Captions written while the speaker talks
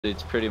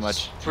It's pretty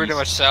much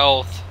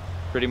south.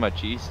 Pretty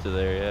much east of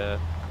there, yeah.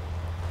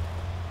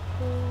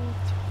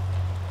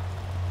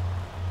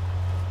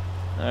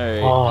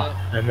 Alright. Oh,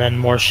 and then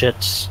more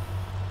shit's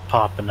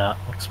popping up.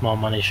 Like small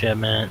money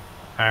shipment,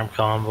 armed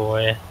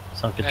convoy,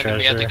 sunken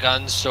Enemy treasure. at the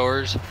gun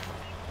stores.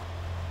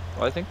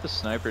 Well, I think the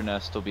sniper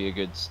nest will be a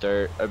good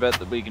start. I bet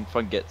that we can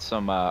get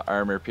some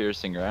armor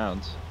piercing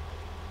rounds.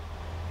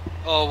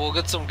 Oh, we'll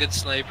get some good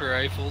sniper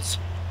rifles.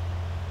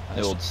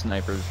 The old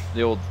snipers,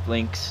 the old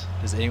Lynx.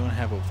 Does anyone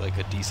have like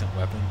a decent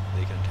weapon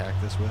they can attack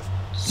this with?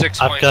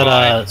 6.5. I've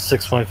got a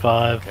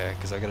 6.5. Okay,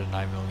 because I got a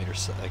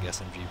 9mm like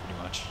SMG pretty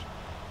much.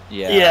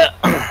 Yeah.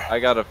 I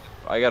got a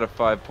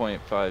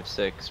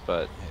 5.56,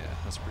 but yeah,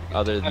 that's pretty good.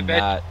 Other than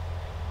that,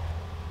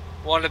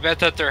 want to bet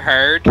that they're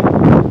hard?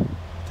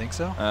 Think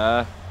so?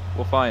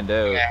 We'll find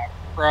out. Yeah,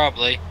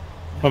 probably.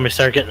 When we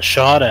start getting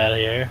shot at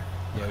here.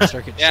 Yeah, we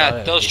start getting shot yeah,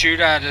 at. they'll shoot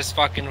at us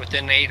fucking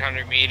within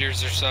 800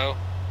 meters or so.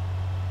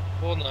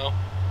 We'll know.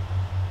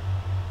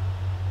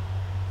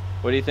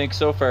 What do you think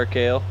so far,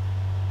 Kale?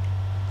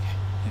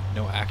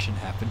 No action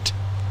happened.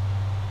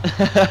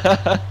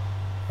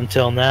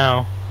 Until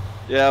now.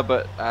 Yeah,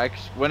 but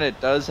when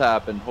it does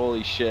happen,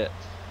 holy shit.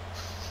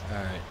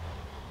 Alright.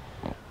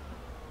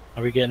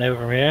 Are we getting out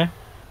from here?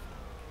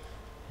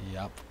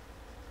 Yup.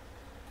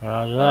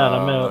 Roger that,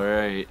 I'm out.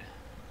 Alright.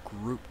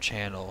 Group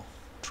channel.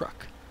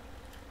 Truck.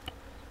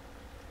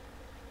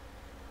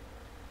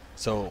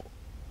 So...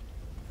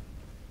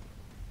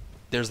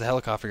 There's the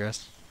helicopter,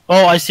 guys.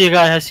 Oh, I see a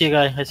guy, I see a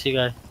guy, I see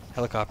a guy.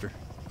 Helicopter.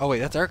 Oh wait,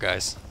 that's our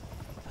guys.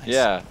 Nice.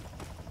 Yeah.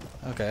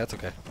 Okay, that's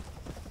okay.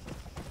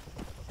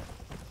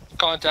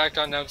 Contact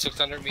unknown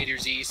 600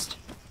 meters east.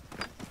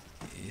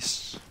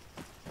 East.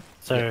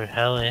 It's our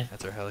heli.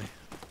 That's our heli.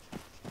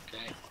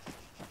 Okay.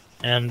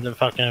 And the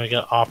fucking, we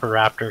got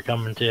Raptor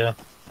coming too.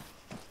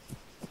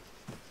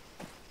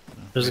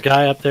 There's a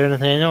guy up there,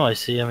 Nathaniel. I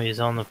see him, he's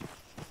on the...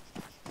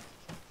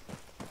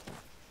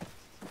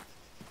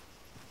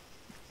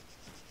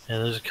 Yeah,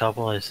 there's a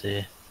couple I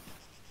see.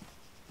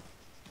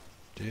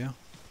 Do you?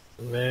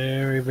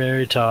 Very,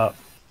 very top.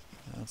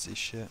 I don't see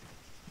shit.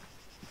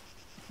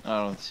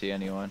 I don't see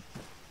anyone.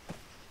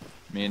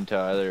 Me and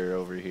Tyler are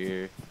over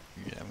here.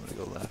 Yeah, I'm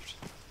gonna go left.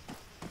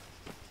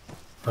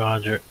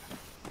 Roger.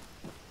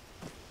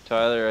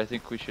 Tyler, I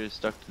think we should have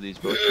stuck to these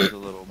bushes a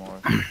little more.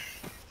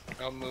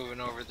 I'm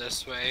moving over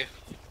this way.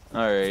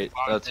 Alright,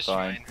 that's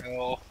fine.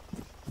 Hill.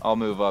 I'll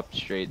move up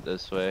straight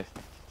this way.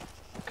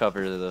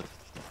 Cover the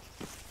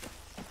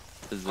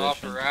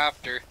position.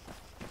 Raptor.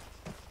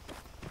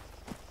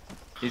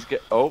 He's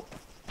oh.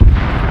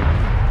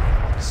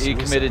 He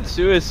committed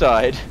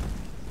suicide.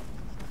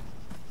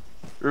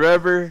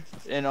 Remember,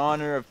 in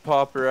honor of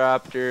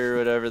Raptor,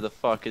 whatever the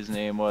fuck his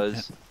name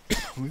was.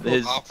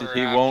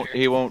 He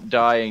won't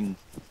die in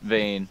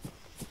vain.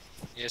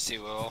 Yes, he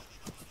will.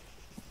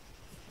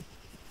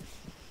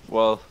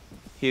 Well,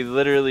 he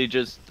literally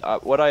just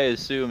what I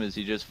assume is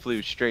he just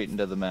flew straight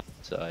into the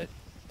mountainside.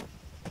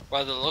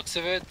 By the looks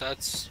of it,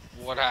 that's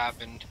what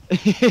happened.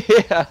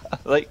 Yeah,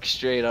 like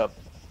straight up.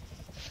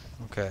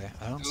 Okay,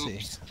 I don't see.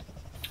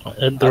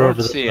 I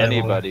don't see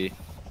anybody.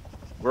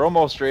 We're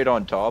almost right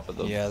on top of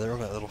them. Yeah, they're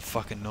over that little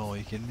fucking knoll. Are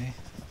you kidding me?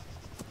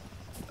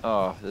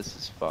 Oh, this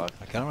is fucked.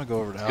 I kinda wanna go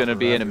over to It's gonna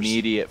be an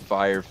immediate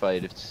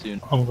firefight if soon.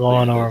 I'm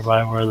going over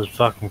by where the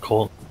fucking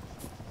Colt.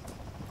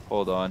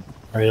 Hold on.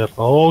 Right up.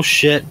 Oh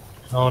shit.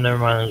 Oh, never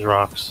mind. There's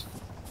rocks.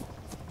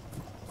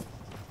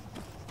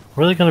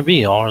 Where are they gonna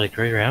be? All like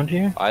right around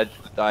here?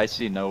 I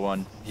see no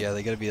one. Yeah,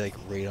 they gotta be like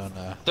right on.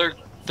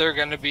 They're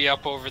gonna be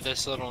up over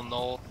this little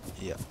knoll.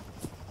 Yeah.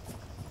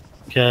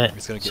 Okay.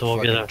 It's gonna get so we'll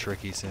fucking get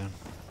tricky soon.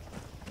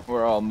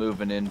 We're all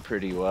moving in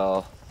pretty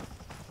well.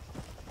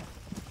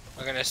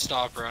 I'm gonna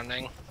stop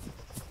running.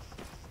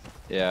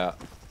 Yeah,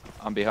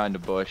 I'm behind a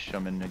bush.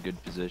 I'm in a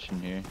good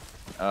position here.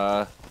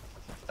 I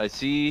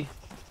see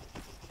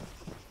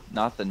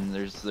nothing.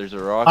 There's a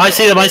rock. I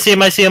see him. I see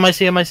him. I see him. I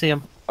see him. I see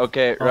him.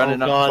 Okay, Oh,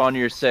 running up God. on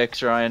your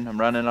 6, Ryan. I'm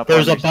running up.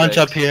 There's on a your bunch 6.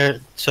 up here,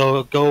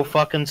 so go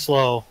fucking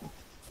slow.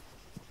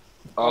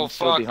 I'm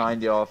still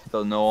behind you off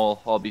the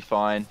knoll. I'll be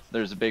fine.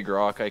 There's a big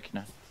rock I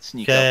can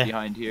sneak up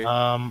behind here.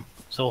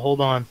 So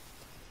hold on.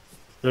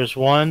 There's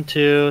 1,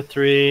 2,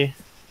 3.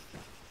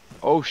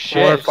 Oh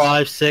shit. 4,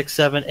 5, 6,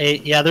 7,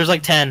 8. Yeah, there's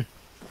like 10.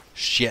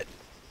 Shit.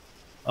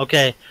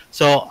 Okay,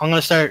 so I'm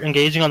gonna start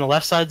engaging on the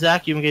left side,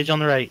 Zach. You engage on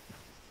the right.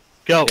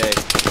 Go. Okay.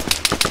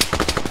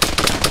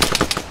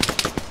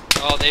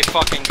 Oh, they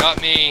fucking got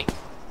me.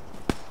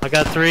 I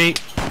got 3.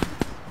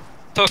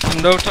 Took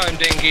them no time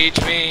to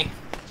engage me.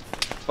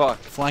 Fuck.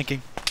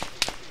 Flanking.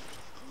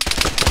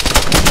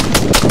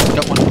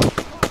 Got 1.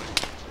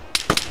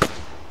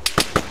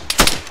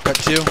 Got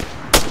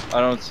 2. I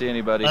don't see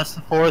anybody. That's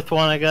the 4th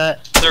one I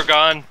got. They're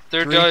gone.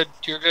 They're 3. good.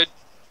 You're good.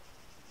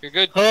 You're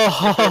good.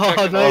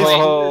 Oh, nice.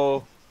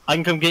 Oh, I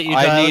can come get you,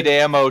 I Tyler. need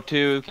ammo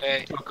too.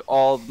 Okay. Took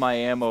all of my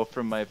ammo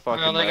from my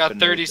fucking I only weapon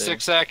got right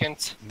 36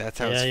 seconds. That's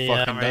how Yeah, it's yeah,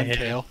 fucking right done, here.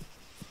 Kale.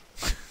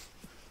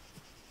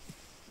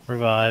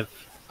 Revive.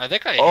 I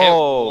think I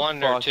Oh, hit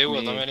 1 or fuck 2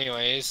 of them me.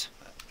 anyways.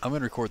 I'm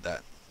gonna record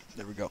that.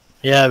 There we go.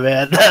 Yeah,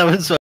 man, that was